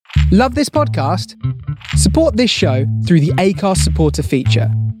Love this podcast? Support this show through the Acast supporter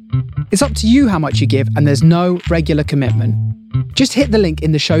feature. It's up to you how much you give, and there's no regular commitment. Just hit the link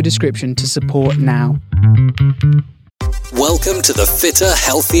in the show description to support now. Welcome to the Fitter,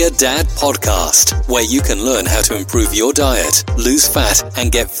 Healthier Dad podcast, where you can learn how to improve your diet, lose fat, and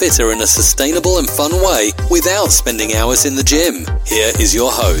get fitter in a sustainable and fun way without spending hours in the gym. Here is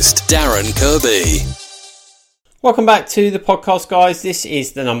your host, Darren Kirby. Welcome back to the podcast, guys. This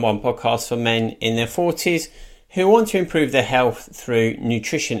is the number one podcast for men in their 40s who want to improve their health through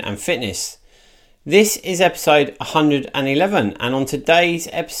nutrition and fitness. This is episode 111, and on today's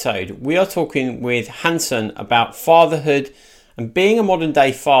episode we are talking with Hanson about fatherhood and being a modern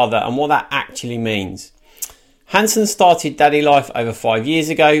day father and what that actually means. Hanson started Daddilife over 5 years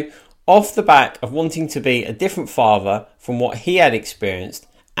ago off the back of wanting to be a different father from what he had experienced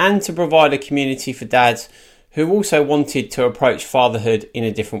and to provide a community for dads who also wanted to approach fatherhood in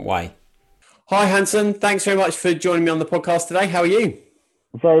a different way. Hi Hanson, thanks very much for joining me on the podcast today. How are you?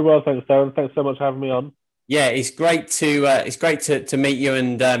 Very well, thanks, Darren. Thanks so much for having me on. Yeah, it's great to meet you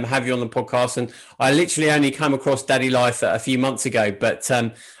and have you on the podcast. And I literally only came across Daddilife a few months ago, but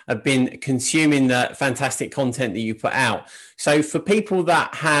I've been consuming the fantastic content that you put out. So for people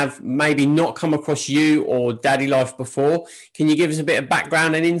that have maybe not come across you or Daddilife before, can you give us a bit of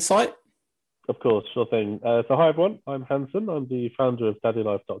background and insight? Of course, sure thing. So hi everyone, I'm Hanson. I'm the founder of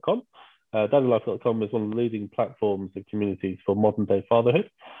Daddilife.com. Daddilife.com is one of the leading platforms and communities for modern day fatherhood.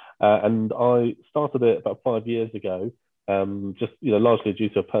 And I started it about 5 years ago, just largely due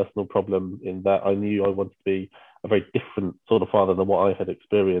to a personal problem in that I knew I wanted to be a very different sort of father than what I had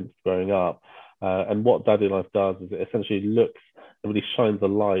experienced growing up. And what Daddilife does is it essentially looks and really shines a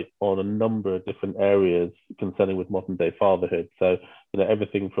light on a number of different areas concerning with modern day fatherhood. So,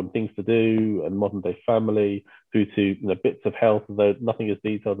 everything from things to do and modern day family through to, bits of health, although nothing as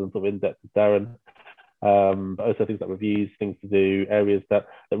detailed and sort of in-depth as Darren. But also things like reviews, things to do, areas that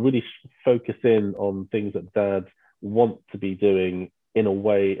really focus in on things that dads want to be doing in a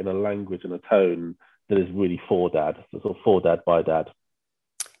way, in a language and a tone that is really for dad, so sort of for dad by dad.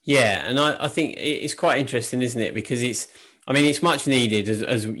 Yeah, and I think it's quite interesting, isn't it? Because it's much needed,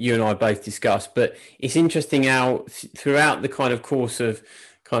 as you and I both discussed, but it's interesting how throughout the kind of course of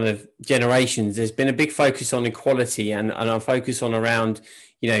kind of generations, there's been a big focus on equality and a focus on around,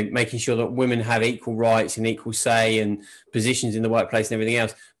 making sure that women have equal rights and equal say and positions in the workplace and everything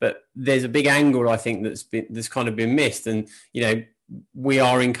else. But there's a big angle, I think, that's kind of been missed. And, we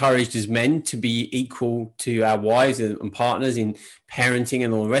are encouraged as men to be equal to our wives and partners in parenting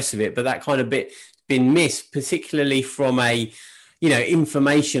and all the rest of it. But that kind of bit been missed, particularly from a,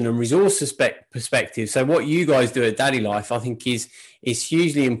 information and resource perspective. So what you guys do at Daddilife, I think is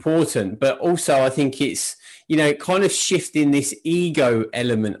hugely important, but also I think it's, kind of shifting this ego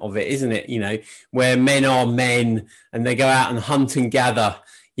element of it, isn't it? Where men are men and they go out and hunt and gather,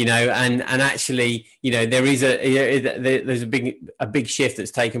 and actually, there's a big shift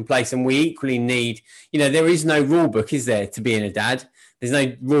that's taken place, and we equally need, there is no rule book, is there, to being a dad? There's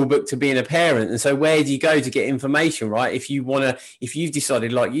no rule book to being a parent. And so where do you go to get information, right? If you've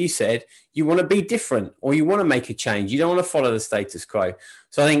decided, like you said, you want to be different or you want to make a change, you don't want to follow the status quo.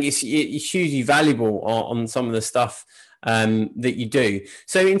 So I think it's hugely valuable on some of the stuff that you do.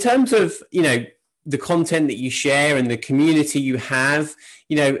 So in terms of, the content that you share and the community you have,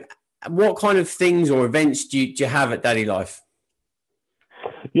 what kind of things or events do you have at Daddilife?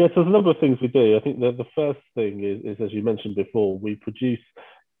 Yes, there's a number of things we do. I think the first thing is, as you mentioned before, we produce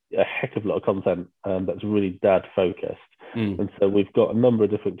a heck of a lot of content that's really dad focused. And so we've got a number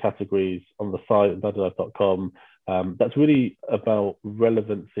of different categories on the site at daddilife.com that's really about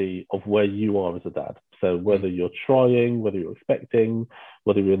relevancy of where you are as a dad. So whether you're trying, whether you're expecting,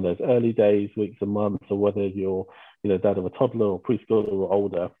 whether you're in those early days, weeks and months, or whether you're, dad of a toddler or preschooler or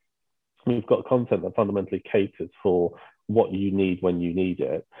older, we've got content that fundamentally caters for what you need when you need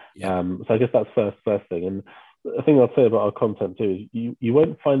it. Yeah. So I guess that's first thing. And the thing I'll say about our content too is you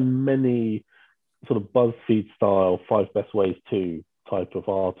won't find many sort of BuzzFeed style 5 best ways to type of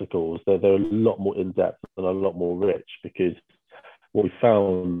articles. They're a lot more in-depth and a lot more rich, because what we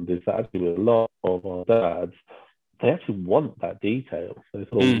found is that actually with a lot of our dads, they actually want that detail. They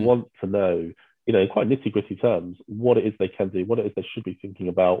sort of want to know, in quite nitty-gritty terms, what it is they can do, what it is they should be thinking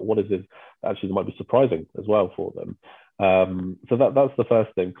about, what is it actually that might be surprising as well for them. So that's the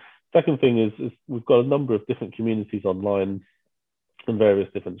first thing. Second thing is we've got a number of different communities online and various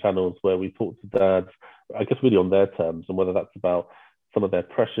different channels where we talk to dads, I guess really on their terms, and whether that's about some of their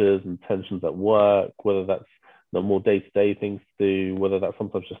pressures and tensions at work, whether that's more day-to-day things to do, whether that's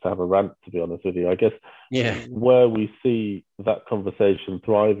sometimes just to have a rant, to be honest with you. I guess where we see that conversation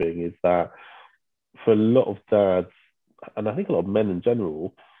thriving is that for a lot of dads, and I think a lot of men in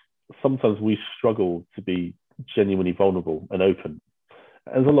general, sometimes we struggle to be genuinely vulnerable and open.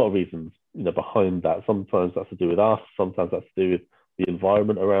 There's a lot of reasons, behind that. Sometimes that's to do with us. Sometimes that's to do with the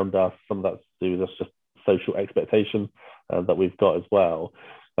environment around us. Some of that's to do with us just social expectation that we've got as well.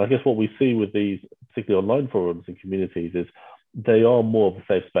 And I guess what we see with these, particularly online forums and communities, is they are more of a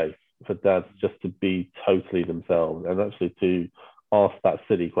safe space for dads just to be totally themselves and actually to ask that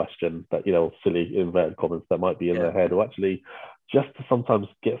silly question that, silly inverted comments that might be in their head, or actually just to sometimes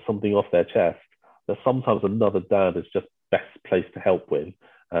get something off their chest that sometimes another dad is just best placed to help with.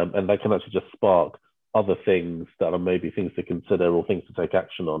 And they can actually just spark other things that are maybe things to consider or things to take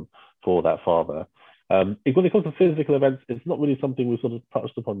action on for that father. When it comes to physical events, it's not really something we've sort of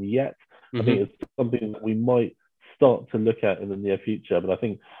touched upon yet. I think it's something that we might start to look at in the near future. But I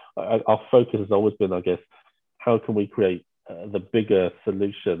think our focus has always been, I guess, how can we create the bigger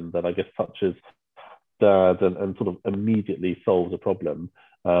solution that I guess touches dad and sort of immediately solves a problem.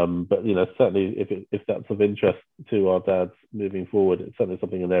 But certainly if that's of interest to our dads moving forward, it's certainly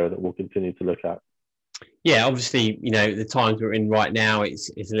something in there that we'll continue to look at. Yeah, obviously, the times we're in right now, it's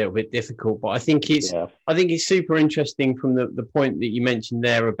a little bit difficult, but I think it's super interesting from the point that you mentioned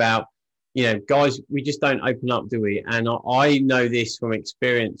there about, guys, we just don't open up, do we? And I know this from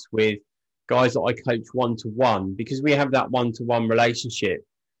experience with guys that I coach one-to-one, because we have that one-to-one relationship.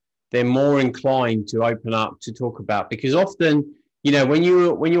 They're more inclined to open up, to talk about, because often, when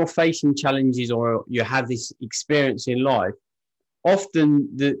you're facing challenges or you have this experience in life, often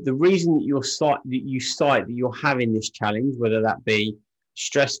the reason that you cite that you're having this challenge, whether that be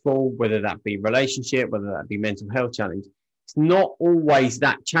stressful, whether that be relationship, whether that be mental health challenge, it's not always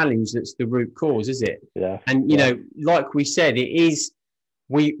that challenge that's the root cause, is it? Yeah. And like we said, it is.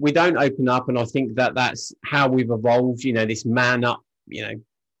 We don't open up, and I think that's how we've evolved. This man up,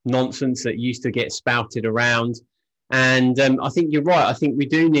 nonsense that used to get spouted around. And I think you're right. I think we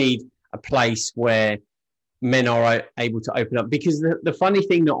do need a place where men are able to open up, because the funny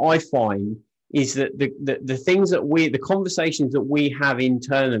thing that I find is that the things that the conversations that we have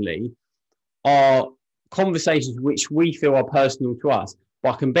internally are conversations which we feel are personal to us.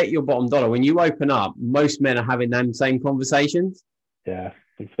 But I can bet your bottom dollar, when you open up, most men are having them same conversations. Yeah,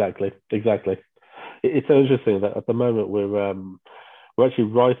 exactly. It's so interesting that at the moment we're actually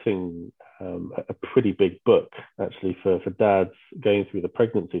writing a pretty big book actually for dads going through the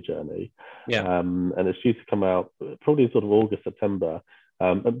pregnancy journey. And it's due to come out probably sort of August, September.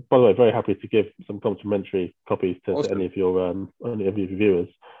 And by the way, very happy to give some complimentary copies to any of your viewers.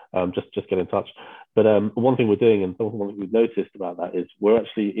 Just get in touch. But one thing we're doing, and one thing we've noticed about that, is we're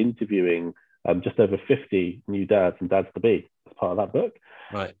actually interviewing just over 50 new dads and dads to be as part of that book.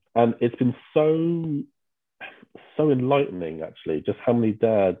 Right. And it's been so enlightening, actually, just how many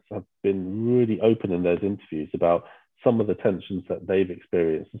dads have been really open in those interviews about some of the tensions that they've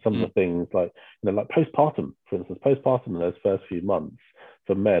experienced and some of the things like postpartum, for instance. Postpartum in those first few months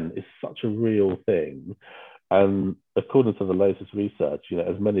for men is such a real thing. And according to the latest research,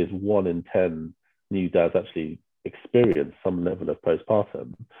 as many as 1 in 10 new dads actually experience some level of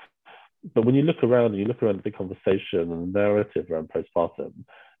postpartum. But when you look around at the conversation and the narrative around postpartum,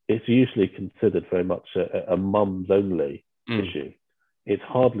 it's usually considered very much a mum's only issue. It's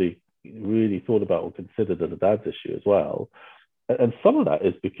hardly really thought about or considered as a dad's issue as well. And some of that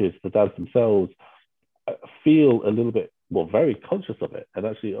is because the dads themselves feel a little bit, very conscious of it, and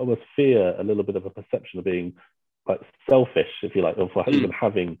actually almost fear a little bit of a perception of being like selfish, if you like, or for even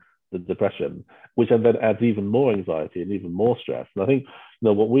having the depression, which then adds even more anxiety and even more stress. And I think,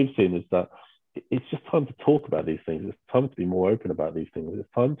 what we've seen is that it's just time to talk about these things. It's time to be more open about these things.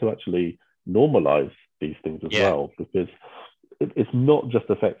 It's time to actually normalize these things as well, because it's not just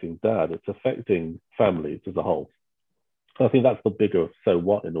affecting dad, it's affecting families as a whole. I think that's the bigger so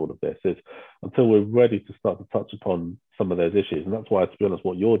what in all of this is, until we're ready to start to touch upon some of those issues. And that's why, to be honest,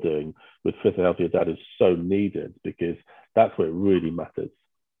 what you're doing with Fit and Healthier Dad is so needed, because that's where it really matters.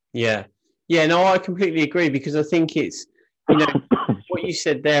 Yeah. No, I completely agree, because I think it's, what you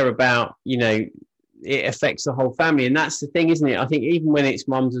said there about, it affects the whole family. And that's the thing, isn't it? I think even when it's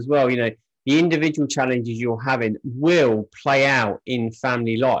mums as well, the individual challenges you're having will play out in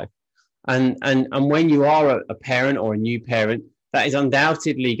family life. And when you are a parent or a new parent, that is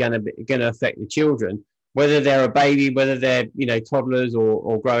undoubtedly going to affect the children, whether they're a baby, whether they're, toddlers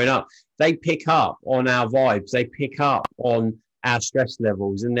or growing up. They pick up on our vibes. They pick up on our stress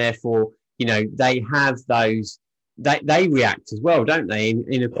levels. And therefore, they have those, they react as well, don't they?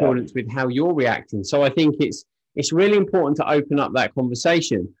 In accordance with how you're reacting. So I think it's it's really important to open up that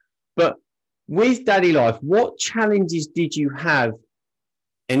conversation. But with Daddilife, what challenges did you have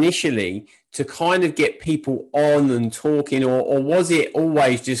initially to kind of get people on and talking, or was it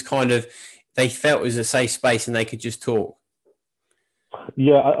always just kind of they felt it was a safe space and they could just talk?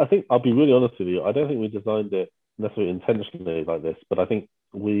 Yeah, I think I'll be really honest with you. I don't think we designed it necessarily intentionally like this, but I think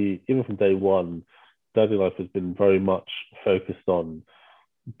even from day one, Daddilife has been very much focused on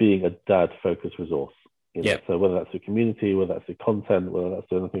being a dad-focused resource. Yeah. So whether that's the community, whether that's the content, whether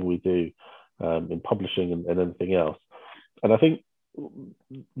that's anything we do in publishing and anything else. And I think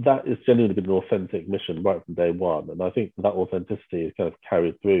that has genuinely been an authentic mission right from day one. And I think that authenticity is kind of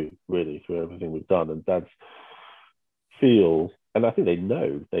carried through really through everything we've done. And dads feel, and I think they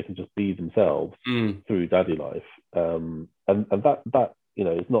know they can just be themselves through Daddilife. And that, you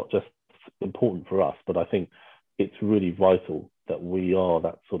know, is not just important for us, but I think it's really vital that we are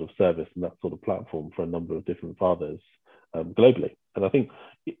that sort of service and that sort of platform for a number of different fathers globally. And I think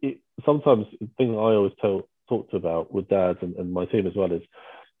sometimes the thing I always talked about with dads and my team as well is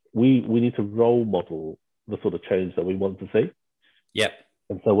we need to role model the sort of change that we want to see. Yep.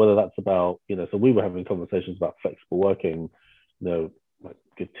 And so whether that's about, you know, so we were having conversations about flexible working, you know, like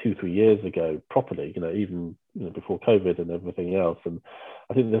 2-3 years ago properly, you know, even, you know, before COVID and everything else. And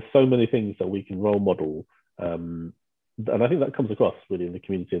I think there's so many things that we can role model. And I think that comes across really in the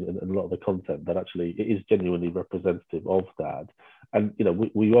community and a lot of the content that actually it is genuinely representative of dad. And, you know,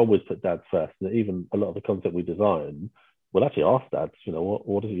 we always put dads first. And even a lot of the content we design, we'll actually ask dads, you know,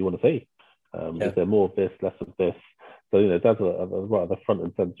 what is it you want to see? Is there more of this, less of this? So, you know, dads are right at the front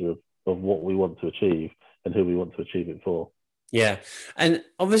and center of what we want to achieve and who we want to achieve it for. Yeah. And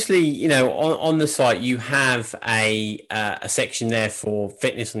obviously, you know, on the site, you have a section there for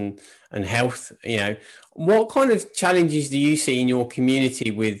fitness and health. You know, what kind of challenges do you see in your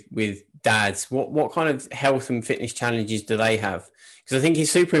community with dads? What kind of health and fitness challenges do they have? Because I think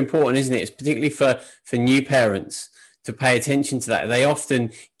it's super important, isn't it? It's particularly for new parents to pay attention to that. They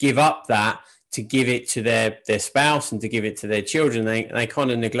often give up that to give it to their spouse and to give it to their children. They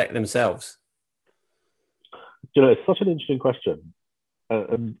kind of neglect themselves. You know, it's such an interesting question.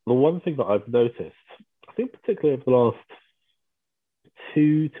 And the one thing that I've noticed, I think particularly over the last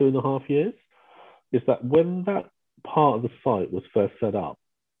 2.5 years, is that when that part of the site was first set up,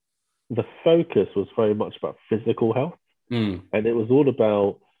 the focus was very much about physical health. And it was all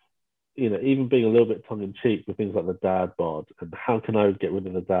about, you know, even being a little bit tongue-in-cheek with things like the dad bod and how can I get rid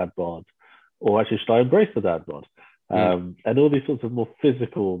of the dad bod? Or actually, should I embrace the dad bod? And all these sorts of more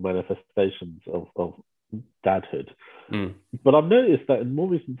physical manifestations of dadhood. But I've noticed that in more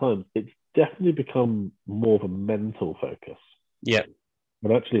recent times, it's definitely become more of a mental focus. Yeah.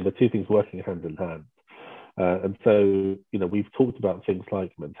 And actually, the two things working hand in hand. And so, you know, we've talked about things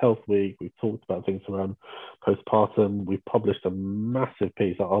like Men's Health Week. We've talked about things around postpartum. We've published a massive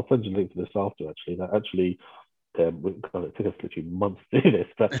piece. I'll send you a link to this after, actually. That actually, it took us literally months to do this,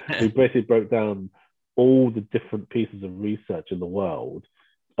 but we basically broke down all the different pieces of research in the world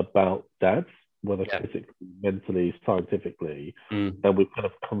about dads, whether physically, mentally, scientifically, and we've kind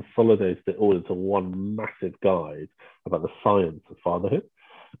of consolidated it all into one massive guide about the science of fatherhood.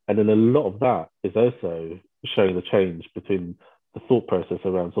 And then a lot of that is also showing the change between the thought process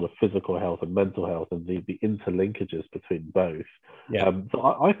around sort of physical health and mental health and the interlinkages between both. So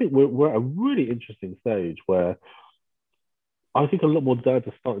I think we're at a really interesting stage where I think a lot more dads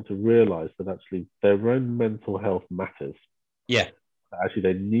are starting to realize that actually their own mental health matters. Yeah.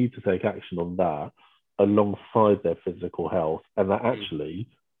 Actually, they need to take action on that alongside their physical health, and that actually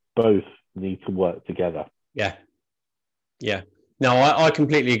both need to work together. Yeah. Yeah. No, I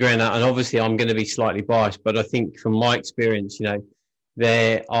completely agree on that. And obviously I'm going to be slightly biased, but I think from my experience, you know,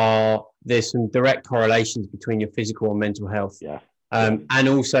 there's some direct correlations between your physical and mental health. And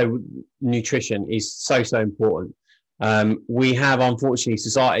also nutrition is so important. We have, unfortunately,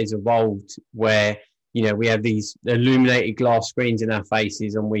 society's evolved where, you know, we have these illuminated glass screens in our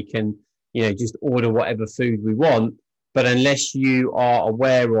faces and we can, you know, just order whatever food we want. But unless you are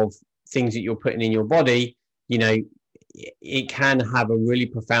aware of things that you're putting in your body, you know, it can have a really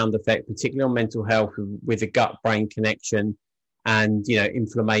profound effect, particularly on mental health with the gut-brain connection and, you know,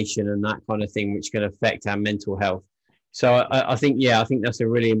 inflammation and that kind of thing, which can affect our mental health. So I think that's a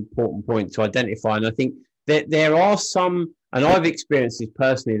really important point to identify. And I think that there are some, and I've experienced this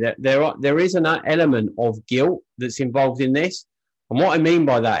personally, that there is an element of guilt that's involved in this. And what I mean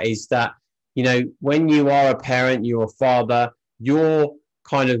by that is that, you know, when you are a parent, you're a father, you're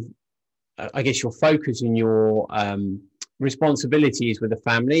kind of, I guess your focus and your responsibility is with the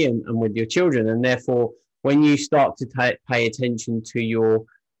family and with your children. And therefore, when you start to pay attention to your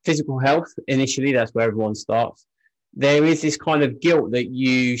physical health initially, that's where everyone starts. There is this kind of guilt that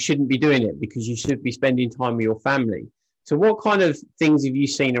you shouldn't be doing it because you should be spending time with your family. So what kind of things have you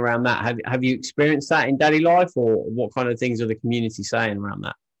seen around that? Have you experienced that in Daddilife, or what kind of things are the community saying around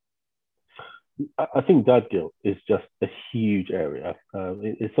that? I think dad guilt is just a huge area.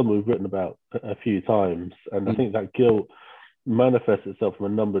 It's something we've written about a few times, and I think that guilt manifests itself from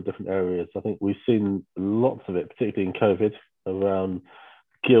a number of different areas. I think we've seen lots of it, particularly in COVID, around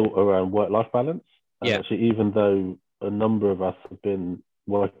guilt around work-life balance. And actually, even though a number of us have been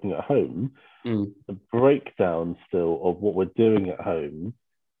working at home, the breakdown still of what we're doing at home,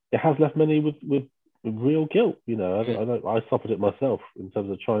 it has left many with real guilt. You know, I suffered it myself in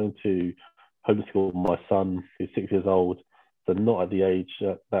terms of trying to homeschool my son, who's 6 years old, so not at the age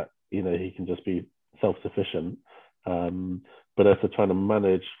that you know he can just be self-sufficient, but also trying to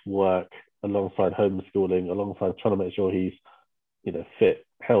manage work alongside homeschooling, alongside trying to make sure he's, you know, fit,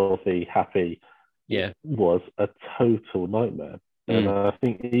 healthy, happy. Was a total nightmare. And I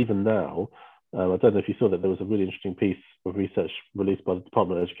think even now, I don't know if you saw that there was a really interesting piece of research released by the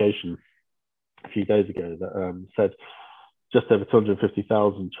Department of Education a few days ago that said just over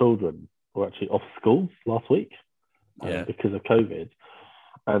 250,000 children were actually off school last week because of COVID.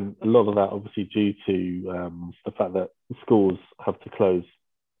 And a lot of that obviously due to the fact that schools have to close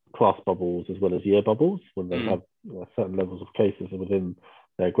class bubbles as well as year bubbles when they have certain levels of cases within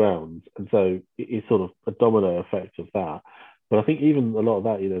their grounds. And so it's sort of a domino effect of that. But I think even a lot of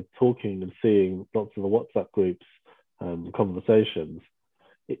that, you know, talking and seeing lots of the WhatsApp groups, conversations,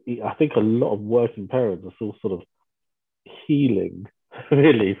 I think a lot of working parents are still sort of healing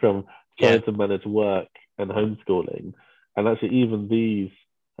really from trying to manage work and homeschooling. And actually even these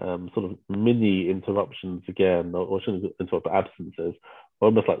sort of mini interruptions again, or shouldn't interrupt, but absences, are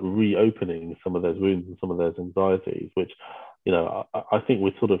almost like reopening some of those wounds and some of those anxieties, which, you know, I think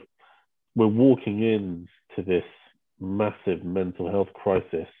we're walking into this massive mental health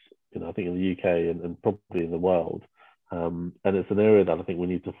crisis, you know, I think in the UK and probably in the world. And it's an area that I think we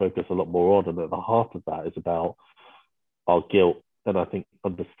need to focus a lot more on. And at the heart of that is about our guilt. And I think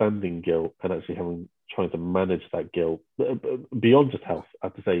understanding guilt and actually trying to manage that guilt beyond just health. I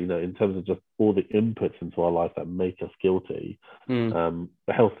have to say, you know, in terms of just all the inputs into our life that make us guilty,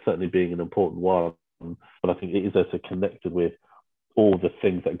 health certainly being an important one. But I think it is also connected with all the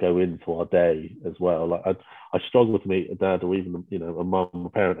things that go into our day as well. Like I struggle to meet a dad or even, you know, a mum, a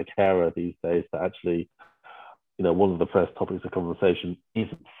parent, a carer these days that actually, you know, one of the first topics of conversation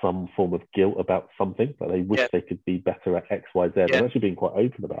isn't some form of guilt about something that they wish they could be better at X, Y, Z. I'm actually being quite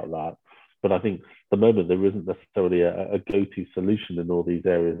open about that. But I think the moment there isn't necessarily a go-to solution in all these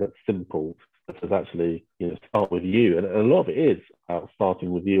areas that's simple, that is actually, you know, start with you. And a lot of it is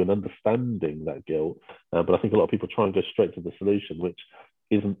starting with you and understanding that guilt. But I think a lot of people try and go straight to the solution, which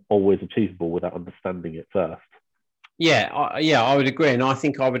isn't always achievable without understanding it first. I would agree. And I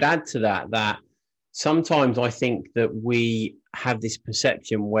think I would add to that sometimes I think that we have this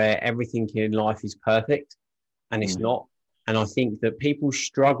perception where everything in life is perfect, and it's not. And I think that people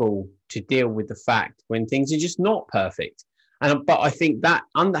struggle to deal with the fact when things are just not perfect. But I think that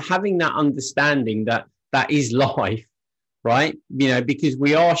having that understanding that is life, right? You know, because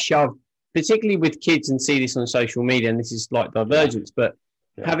we are shoved, particularly with kids, and see this on social media, and this is like divergence, but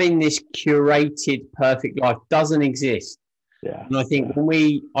having this curated perfect life doesn't exist. And I think when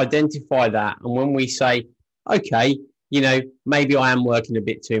we identify that, and when we say, okay, you know, maybe I am working a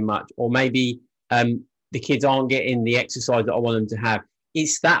bit too much, or maybe the kids aren't getting the exercise that I want them to have,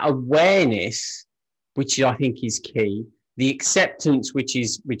 it's that awareness, which I think is key, the acceptance, which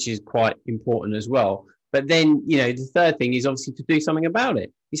is quite important as well. But then, you know, the third thing is obviously to do something about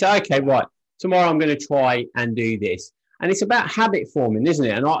it. You say, okay, right, tomorrow I'm going to try and do this. And it's about habit forming, isn't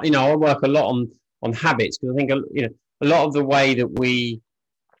it? And I work a lot on habits, because I think, you know, a lot of the way that we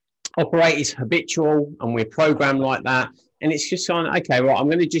operate is habitual, and we're programmed like that. And it's just saying, okay, right, I'm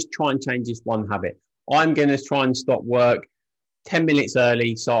going to just try and change this one habit. I'm going to try and stop work 10 minutes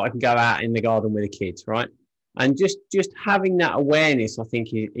early so I can go out in the garden with the kids, right? And just having that awareness, I think,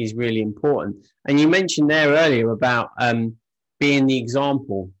 is really important. And you mentioned there earlier about being the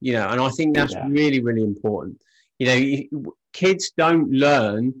example, you know, and I think that's really, really important. You know, kids don't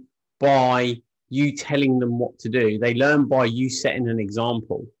learn by you telling them what to do. They learn by you setting an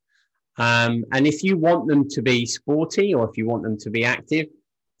example. And if you want them to be sporty, or if you want them to be active,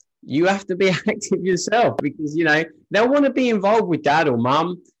 you have to be active yourself, because, you know, they'll want to be involved with dad or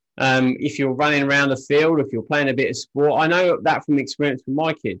mum. If you're running around the field, if you're playing a bit of sport, I know that from experience with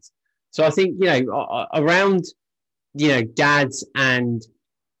my kids. So I think, you know, around, you know, dads and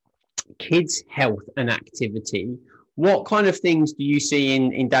kids' health and activity, What kind of things do you see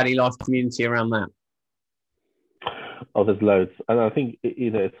in Daddilife community around that? Oh, there's loads. And I think,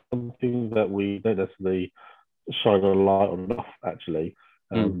 it's something that we don't necessarily shine a light on enough, actually,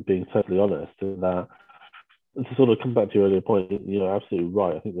 being totally honest. And that, to sort of come back to your earlier point, you're absolutely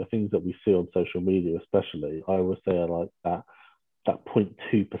right. I think the things that we see on social media, especially, I always say are like that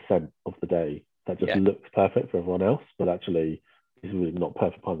 0.2% of the day that just looks perfect for everyone else, but actually is really not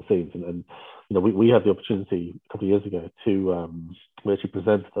perfect behind the scenes. And we had the opportunity a couple of years ago to we actually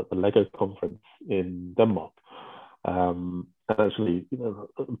presented at the Lego conference in Denmark. And actually,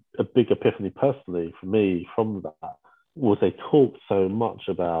 a big epiphany personally for me from that was they talked so much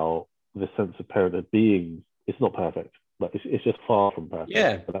about the sense of parenthood being, it's not perfect, but it's just far from perfect.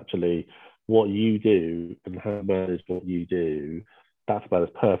 Yeah. But actually, what you do and how you manage what you do, that's about as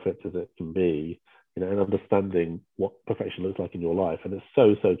perfect as it can be, and understanding what perfection looks like in your life. And it's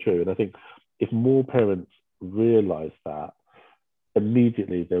so, so true. And I think if more parents realize that,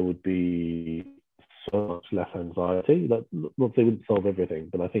 immediately there would be so much less anxiety. Like, not they wouldn't solve everything,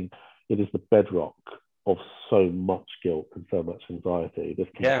 but I think it is the bedrock of so much guilt and so much anxiety. This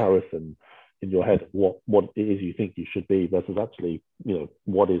comparison in your head of what it is you think you should be versus actually,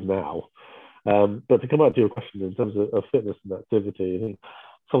 what is now. But to come back to your question in terms of fitness and activity, I think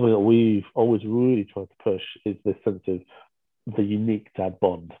something that we've always really tried to push is this sense of the unique dad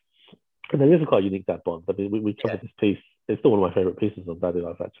bond. And there is a quite unique dad bond. I mean, we covered this piece. It's still one of my favorite pieces on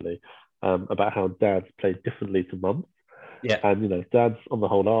Daddilife, actually, about how dads play differently to mums. Yeah. And, dads on the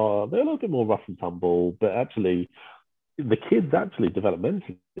whole they're a little bit more rough and tumble, but actually the kids actually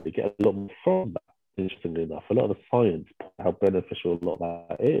developmentally get a lot more from that, interestingly enough. A lot of the science, how beneficial a lot of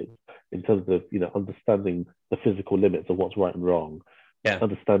that is in terms of, understanding the physical limits of what's right and wrong. Yeah.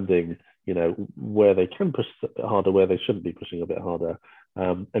 Understanding, where they can push a bit harder, where they shouldn't be pushing a bit harder.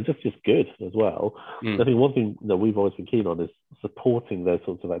 And just good as well. I think one thing that we've always been keen on is supporting those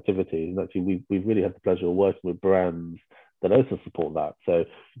sorts of activities. And actually, we've really had the pleasure of working with brands that also support that. So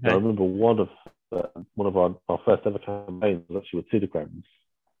I remember one of our first ever campaigns was actually with Sudocrems.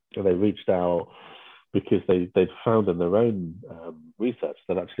 And they reached out because they'd found in their own research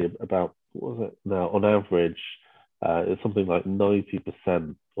that actually about, what was it now, on average, it's something like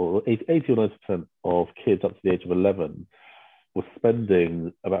 90% or 80 or 90% of kids up to the age of 11 were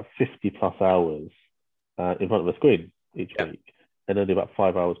spending about 50 plus hours in front of a screen each week, and only about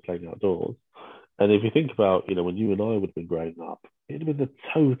 5 hours playing outdoors. And if you think about, when you and I would have been growing up, it'd have been the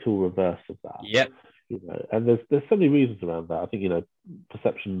total reverse of that. Yep. And there's so many reasons around that. I think,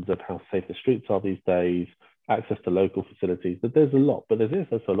 perceptions of how safe the streets are these days, access to local facilities, but there's a lot, but there's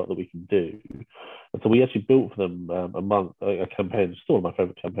also a lot that we can do. And so we actually built for them a campaign, still one of my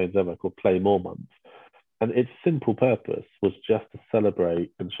favorite campaigns ever, called Play More Month. And its simple purpose was just to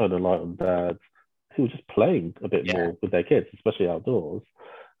celebrate and shine a light on dads who were just playing a bit more with their kids, especially outdoors.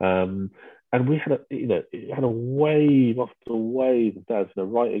 And we had a wave after wave of dads,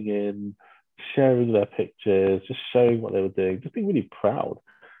 writing in, sharing their pictures, just showing what they were doing, just being really proud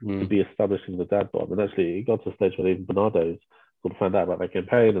to be establishing the dad bond. And actually, it got to a stage where even Bernardo's sort of found out about their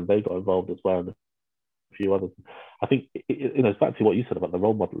campaign, and they got involved as well, and a few others. I think it's back to what you said about the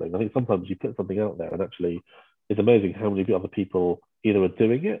role modeling. I think sometimes you put something out there, and actually, it's amazing how many other people either are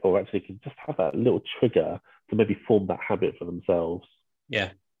doing it or actually can just have that little trigger to maybe form that habit for themselves. Yeah.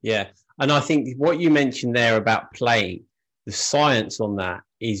 And I think what you mentioned there about playing, the science on that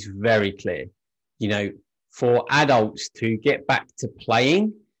is very clear. For adults to get back to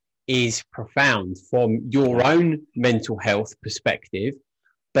playing is profound from your own mental health perspective,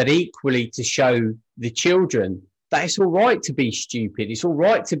 but equally to show the children that it's all right to be stupid. It's all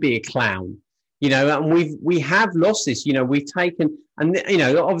right to be a clown, and we have lost this, we've taken, and,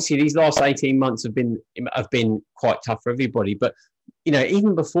 obviously these last 18 months have been quite tough for everybody, but,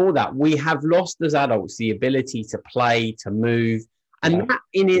 even before that, we have lost as adults the ability to play, to move. And that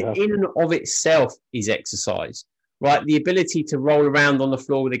in and of itself is exercise, right? The ability to roll around on the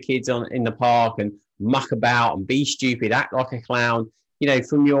floor with the kids in the park and muck about and be stupid, act like a clown,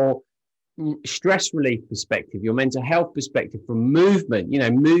 from your stress relief perspective, your mental health perspective, from movement,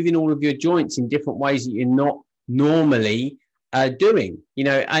 moving all of your joints in different ways that you're not normally doing,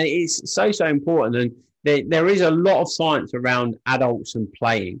 and it's so important. And there is a lot of science around adults and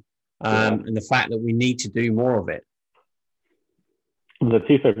playing, and the fact that we need to do more of it. The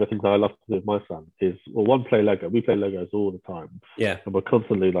two favorite things I love to do with my son is, one, play Lego. We play Legos all the time. Yeah. And we're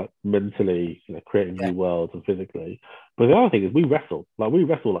constantly mentally, creating new worlds and physically. But the other thing is we wrestle. We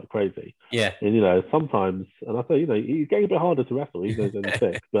wrestle like crazy. Yeah. And, sometimes, and I say, he's getting a bit harder to wrestle. He's only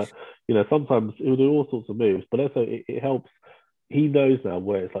 6. But, sometimes he'll do all sorts of moves. But also it helps. He knows now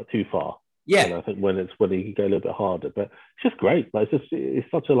where it's too far. Yeah. And I think when he can go a little bit harder, but it's just great. Like it's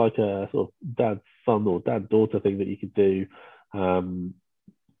such a like a sort of dad son or dad daughter thing that you could do.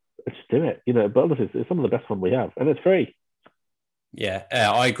 Just do it, But honestly, it's some of the best fun we have, and it's free. Yeah,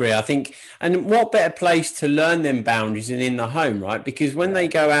 I agree. I think, and what better place to learn them boundaries than in the home, right? Because when they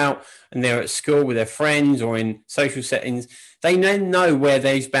go out and they're at school with their friends or in social settings, they then know where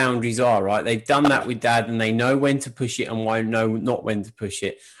those boundaries are, right? They've done that with dad and they know when to push it and why not when to push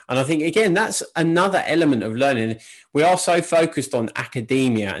it. And I think, again, that's another element of learning. We are so focused on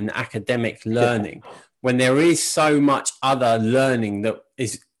academia and academic learning when there is so much other learning that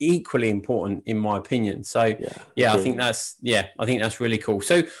is equally important, in my opinion. So I think that's really cool.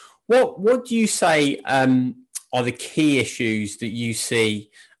 So what do you say are the key issues that you see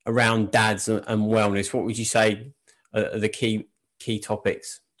around dads and wellness? What would you say are the key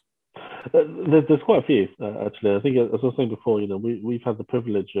topics? There's quite a few, actually. I think, as I was saying before, we've had the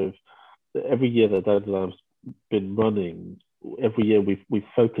privilege of every year that Daddilife's been running, every year we've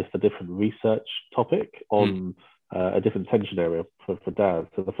focused a different research topic on a different tension area for dads.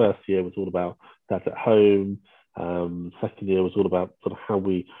 So the first year was all about dads at home. Second year was all about sort of how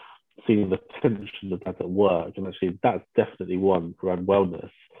we see the tension of dads at work. And actually, that's definitely one around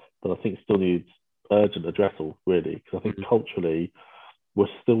wellness that I think still needs urgent addressal, really, because I think culturally we're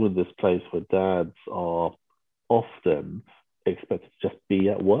still in this place where dads are often expected to just be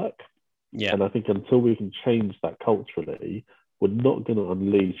at work. Yeah. And I think until we can change that culturally, we're not going to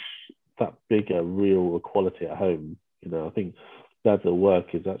unleash that bigger real equality at home. I think dads at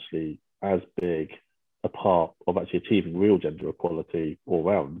work is actually as big a part of actually achieving real gender equality all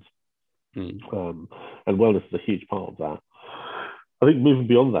round. And wellness is a huge part of that. I think moving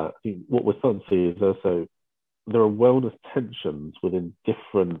beyond that, I think what we're starting to see is also there are wellness tensions within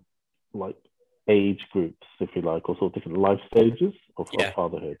different age groups, if you like, or sort of different life stages of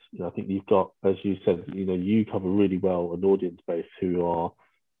fatherhood. I think you've got, as you said, you cover really well an audience base who are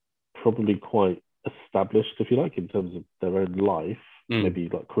probably quite established, if you like, in terms of their own life, maybe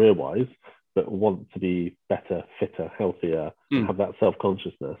career-wise, but want to be better, fitter, healthier, and have that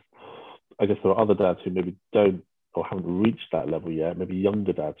self-consciousness. I guess there are other dads who maybe don't or haven't reached that level yet, maybe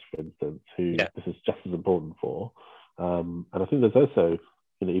younger dads, for instance, who this is just as important for. And I think there's also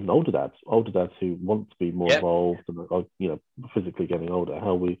even older dads who want to be more involved and are physically getting older.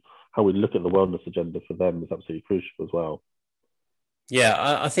 How we look at the wellness agenda for them is absolutely crucial as well.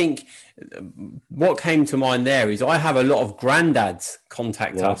 Yeah, I think what came to mind there is I have a lot of granddads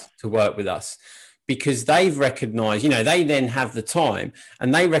contact us to work with us because they've recognised, they then have the time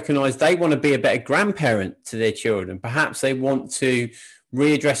and they recognise they want to be a better grandparent to their children. Perhaps they want to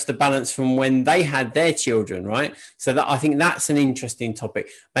readdress the balance from when they had their children, right? So that I think that's an interesting topic.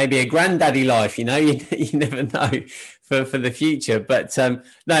 Maybe a granddaddy life, you never know for the future. But no,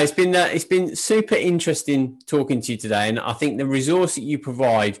 it's been super interesting talking to you today, and I think the resource that you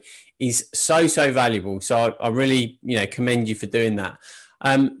provide is so valuable. So I really commend you for doing that.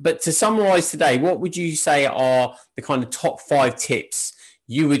 But to summarise today, what would you say are the kind of top 5 tips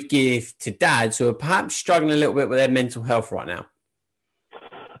you would give to dads who are perhaps struggling a little bit with their mental health right now?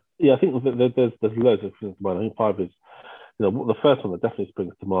 Yeah, I think there's loads of things to mind. I think 5 is, the first one that definitely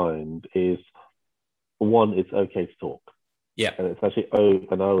springs to mind is 1, it's okay to talk. Yeah. And it's actually,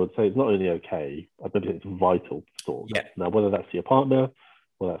 and I would say it's not only okay, I think it's vital to talk. Yeah. Now, whether that's to your partner,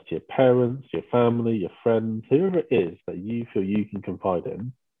 whether that's to your parents, your family, your friends, whoever it is that you feel you can confide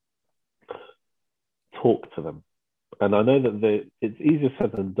in, talk to them. And I know that it's easier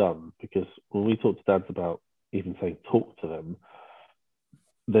said than done, because when we talk to dads about even saying talk to them,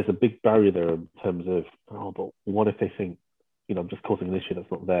 there's a big barrier there in terms of, but what if they think, I'm just causing an issue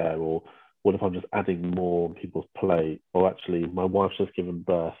that's not there? Or what if I'm just adding more on people's plate? Or actually, my wife's just given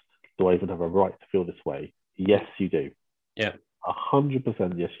birth. Do I even have a right to feel this way? Yes, you do. Yeah.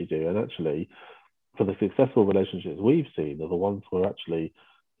 100% yes, you do. And actually, for the successful relationships we've seen are the ones where actually,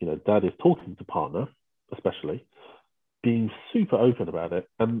 dad is talking to partner, especially, being super open about it.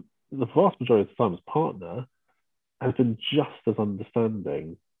 And the vast majority of the time, his partner has been just as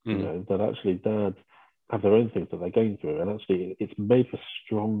understanding, that actually dads have their own things that they're going through. And actually, it's made for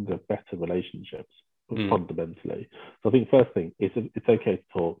stronger, better relationships, fundamentally. So I think first thing, it's okay to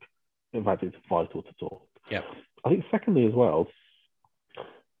talk. In fact, it's vital to talk. Yeah. I think secondly as well,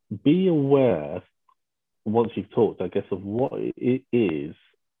 be aware, once you've talked, I guess, of what it is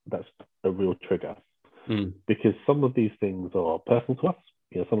that's a real trigger. Because some of these things are personal to us.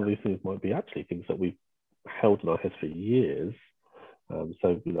 Some of these things might be actually things that we've held in our heads for years.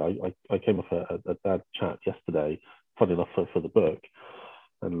 So I came off a dad chat yesterday, funny enough for the book,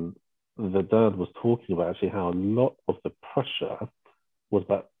 and the dad was talking about actually how a lot of the pressure was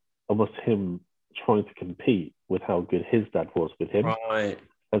about almost him trying to compete with how good his dad was with him. Right.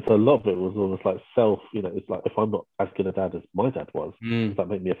 And so a lot of it was almost like it's like, if I'm not as good a dad as my dad was, does that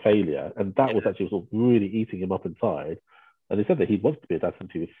make me a failure? And that was actually sort of really eating him up inside. And he said that he wanted to be a dad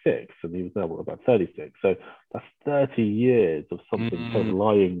since he was 6, and he was now about 36. So that's 30 years of something kind of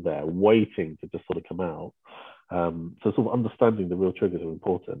lying there, waiting to just sort of come out. So sort of understanding the real triggers are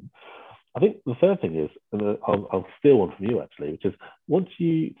important. I think the third thing is, and I'll steal one from you actually, which is, once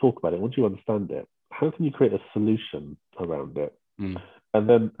you talk about it, once you understand it, how can you create a solution around it? And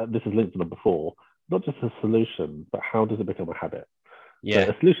then this is linked to number 4, not just a solution, but how does it become a habit? Yeah.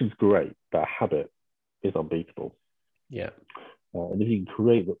 So a solution's great, but a habit is unbeatable. Yeah. And if you can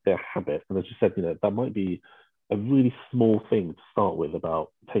create their habit, and as you said, that might be a really small thing to start with,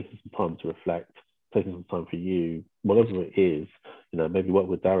 about taking some time to reflect, taking some time for you, whatever it is, maybe work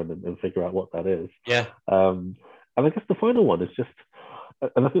with Darren and figure out what that is. Yeah. And I guess the final one is just,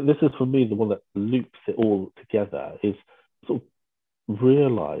 and I think this is for me the one that loops it all together, is sort of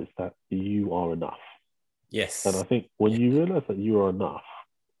realize that you are enough. Yes. And I think when you realize that you are enough,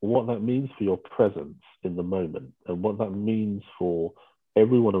 what that means for your presence in the moment and what that means for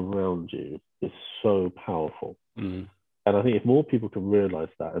everyone around you is so powerful. And I think if more people can realize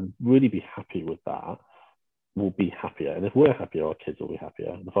that and really be happy with that, we'll be happier. And if we're happier, our kids will be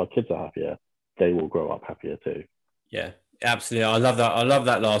happier. And if our kids are happier, they will grow up happier too. Yeah, absolutely. I love that. I love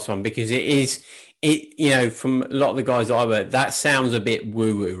that last one, because from a lot of the guys that I work, that sounds a bit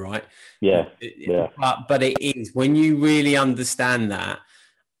woo-woo, right? Yeah. But it is, when you really understand that,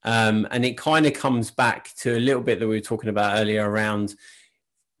 and it kind of comes back to a little bit that we were talking about earlier around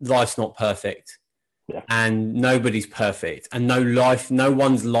life's not perfect. Yeah. And nobody's perfect, and no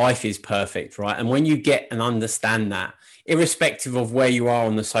one's life is perfect, right? And when you get and understand that, irrespective of where you are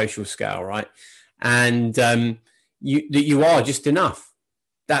on the social scale, right? And you are just enough.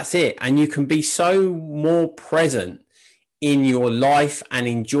 That's it. And you can be so more present in your life and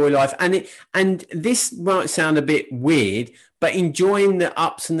enjoy life. And this might sound a bit weird, but enjoying the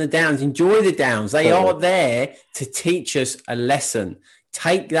ups and the downs, enjoy the downs. They are there to teach us a lesson.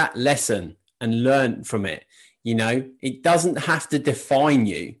 Take that lesson and learn from it. It doesn't have to define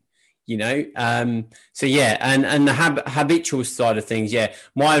you. So yeah, and the habitual side of things, yeah,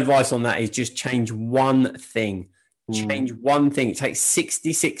 my advice on that is just change one thing. Change one thing. It takes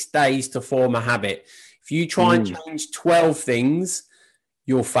 66 days to form a habit. If you try and change 12 things,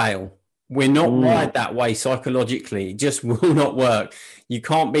 you'll fail. We're not wired that way psychologically. It just will not work. You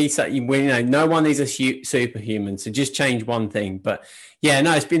can't be, no one is a superhuman. So just change one thing. But yeah,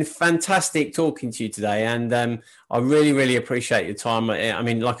 no, it's been fantastic talking to you today. And I really, really appreciate your time. I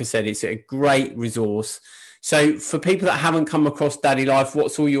mean, like I said, it's a great resource. So for people that haven't come across Daddilife,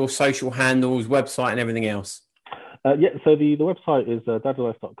 what's all your social handles, website and everything else? So the website is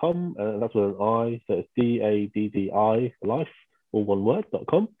daddilife.com. That's with an I, so it's DADDI life, all one word,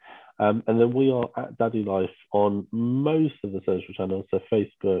 .com. And then we are at Daddilife on most of the social channels, so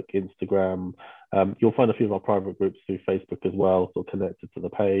Facebook, Instagram. You'll find a few of our private groups through Facebook as well, so connected to the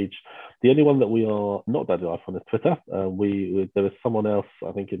page. The only one that we are not Daddilife on is Twitter. There is someone else,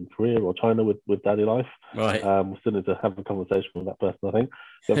 I think, in Korea or China with Daddilife. Right. We still need to have a conversation with that person, I think.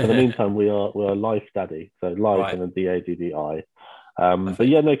 But for the meantime, we are Life Daddy, so Life right. And then DADDI. But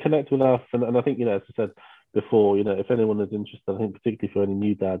yeah, no, connect with us, and I think, as I said before, if anyone is interested, I think particularly for any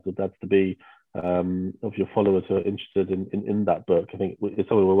new dads or dads to be, of your followers who are interested in that book, I think it's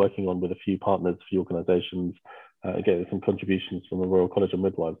something we're working on with a few partners, a few organisations, getting some contributions from the Royal College of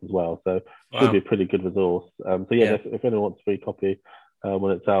Midwives as well. So it should be a pretty good resource. If anyone wants a free copy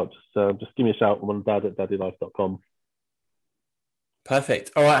when it's out, just give me a shout on dad@daddilife.com.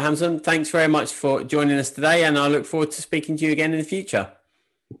 Perfect. All right, Hamza, thanks very much for joining us today, and I look forward to speaking to you again in the future.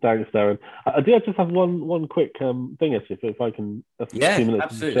 Thanks, Darren. I do just have one quick thing, actually, if I can, a few minutes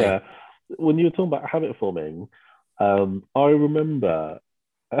absolutely. to share. When you were talking about habit forming, I remember,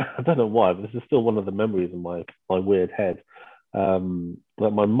 I don't know why, but this is still one of the memories in my weird head. That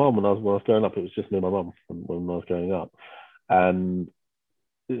my mum, when I was growing up, it was just me and my mum when I was growing up, and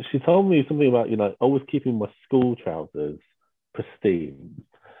she told me something about always keeping my school trousers pristine,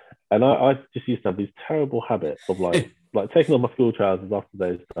 and I just used to have these terrible habits of like taking off my school trousers after the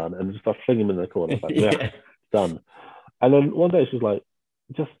day's done and just fling them in the corner. Like, yeah, done. And then one day she was like,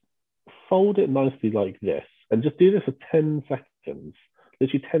 just fold it nicely like this and just do this for 10 seconds,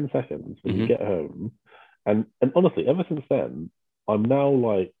 literally 10 seconds when you get home. And honestly, ever since then, I'm now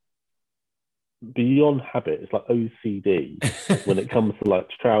like beyond habit. It's like OCD when it comes to like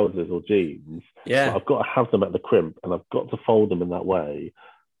trousers or jeans. Yeah. Like, I've got to have them at the crimp and I've got to fold them in that way.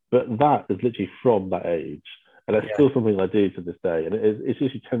 But that is literally from that age. And it's still something I do to this day. And it's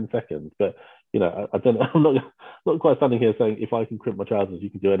usually 10 seconds. But, I don't know. I'm not quite standing here saying if I can crimp my trousers, you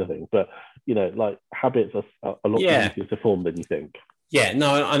can do anything. But, like habits are a lot easier to form than you think. Yeah,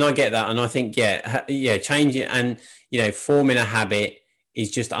 no, and I get that. And I think, change it. And, forming a habit is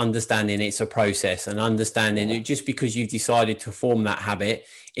just understanding it's a process, and understanding it. Just because you've decided to form that habit,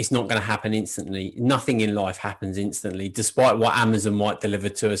 it's not going to happen instantly. Nothing in life happens instantly, despite what Amazon might deliver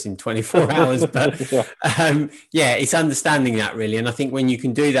to us in 24 hours. But it's understanding that really. And I think when you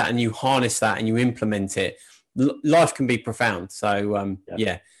can do that and you harness that and you implement it, life can be profound. So,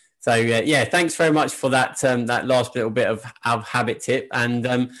 thanks very much for that that last little bit of habit tip. And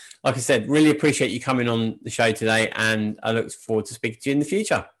like I said, really appreciate you coming on the show today, and I look forward to speaking to you in the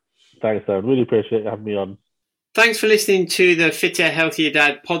future. Thanks, I really appreciate you having me on. Thanks for listening to the Fitter, Healthier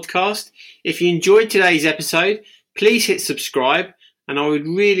Dad podcast. If you enjoyed today's episode, please hit subscribe, and I would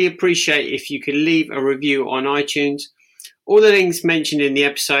really appreciate if you could leave a review on iTunes. All the links mentioned in the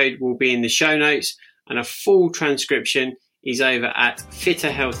episode will be in the show notes, and a full transcription is over at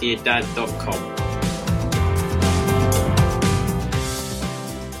fitterhealthierdad.com.